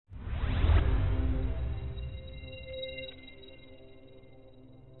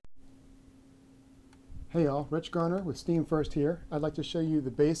Hey all, Rich Garner with SteamFirst here. I'd like to show you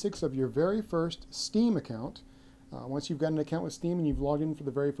the basics of your very first Steam account. Once you've got an account with Steam and you've logged in for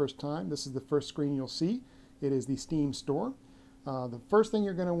the very first time, this is the first screen you'll see. It is the Steam store. The first thing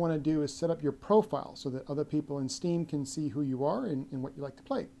you're going to want to do is set up your profile so that other people in Steam can see who you are and what you like to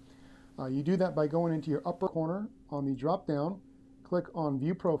play. You do that by going into your upper corner on the drop down, click on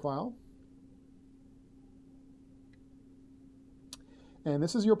View Profile, and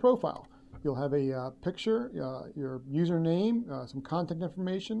this is your profile. You'll have a picture, your username, some contact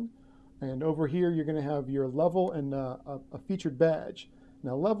information, and over here you're going to have your level and a featured badge.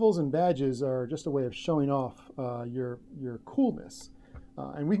 Now levels and badges are just a way of showing off your coolness,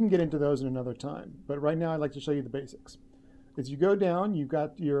 and we can get into those in another time. But right now I'd like to show you the basics. As you go down, you've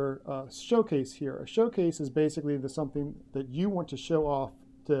got your showcase here. A showcase is basically something that you want to show off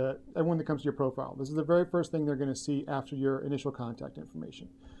to everyone that comes to your profile. This is the very first thing they're going to see after your initial contact information.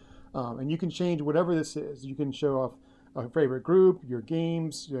 And you can change whatever this is. You can show off a favorite group, your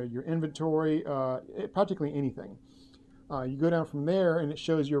games, your inventory, practically anything. You go down from there and it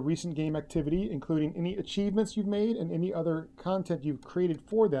shows your recent game activity, including any achievements you've made and any other content you've created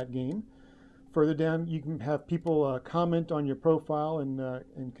for that game. Further down, you can have people comment on your profile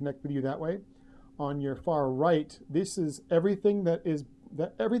and connect with you that way. On your far right, this is everything that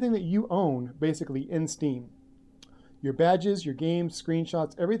you own basically in Steam. Your badges, your games,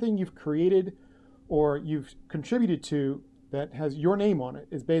 screenshots, everything you've created or you've contributed to that has your name on it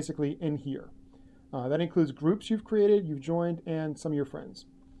is basically in here. That includes groups you've created, you've joined, and some of your friends.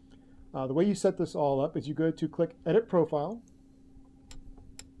 The way you set this all up is you go to click Edit Profile.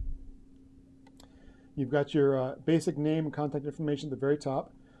 You've got your basic name and contact information at the very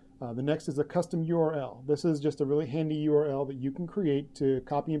top. The next is a custom URL. This is just a really handy URL that you can create to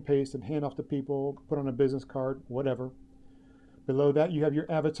copy and paste and hand off to people, put on a business card, whatever. Below that you have your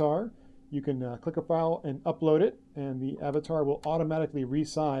avatar. You can click a file and upload it, and the avatar will automatically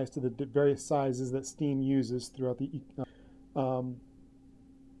resize to the various sizes that Steam uses throughout the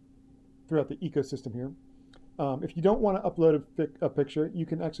ecosystem here. If you don't want to upload a picture, you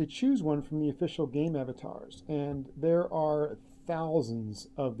can actually choose one from the official game avatars, and there are thousands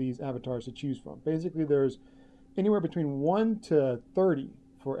of these avatars to choose from. Basically, there's anywhere between 1 to 30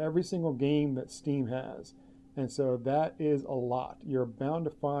 for every single game that Steam has, and so that is a lot. You're bound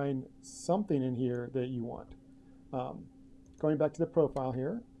to find something in here that you want. Going back to the profile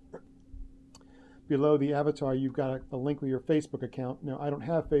here, below the avatar you've got a link with your Facebook account. Now I don't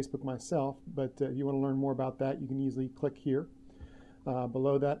have Facebook myself, but if you want to learn more about that, you can easily click here.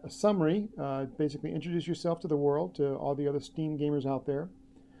 Below that, a summary, basically introduce yourself to the world, to all the other Steam gamers out there.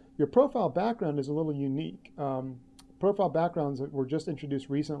 Your profile background is a little unique. Profile backgrounds were just introduced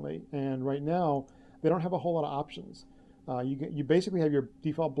recently, and right now they don't have a whole lot of options. You basically have your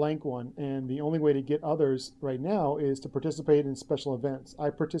default blank one, and the only way to get others right now is to participate in special events. I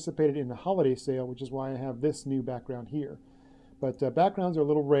participated in the holiday sale, which is why I have this new background here. But backgrounds are a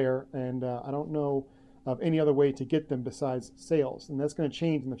little rare, and I don't know of any other way to get them besides sales, and that's going to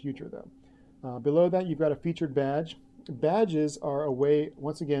change in the future though. Below that you've got a featured badge. Badges are a way,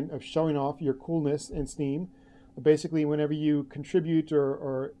 once again, of showing off your coolness in Steam. Basically, whenever you contribute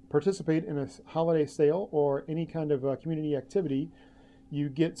or participate in a holiday sale or any kind of community activity, you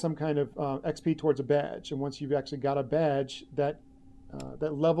get some kind of XP towards a badge, and once you've actually got a badge, that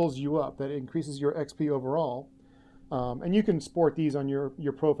levels you up, that increases your XP overall. And you can sport these on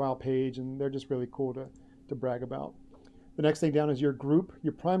your profile page, and they're just really cool to brag about. The next thing down is your group,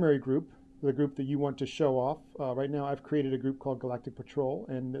 your primary group, the group that you want to show off. Right now I've created a group called Galactic Patrol,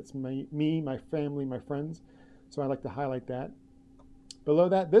 and it's me, my family, my friends, so I like to highlight that. Below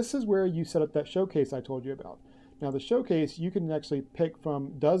that, this is where you set up that showcase I told you about. Now the showcase, you can actually pick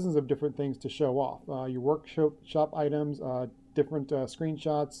from dozens of different things to show off. Your workshop items, different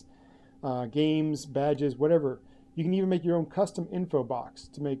screenshots, games, badges, whatever. You can even make your own custom info box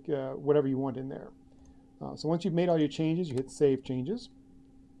to make whatever you want in there. So once you've made all your changes, you hit Save Changes,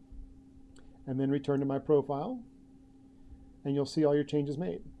 and then return to my profile, and you'll see all your changes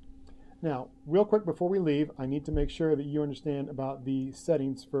made. Now, real quick before we leave, I need to make sure that you understand about the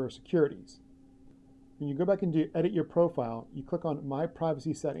settings for securities. When you go back and edit your profile, you click on My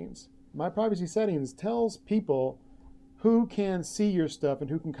Privacy Settings. My Privacy Settings tells people who can see your stuff and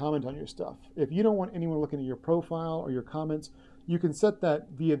who can comment on your stuff. If you don't want anyone looking at your profile or your comments, you can set that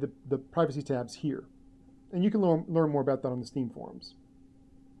via the privacy tabs here. And you can learn more about that on the Steam forums.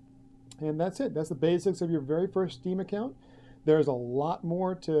 And that's it. That's the basics of your very first Steam account. There's a lot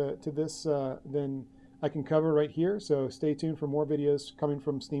more to this than I can cover right here, so stay tuned for more videos coming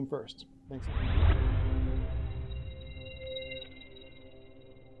from SteamFirst. Thanks.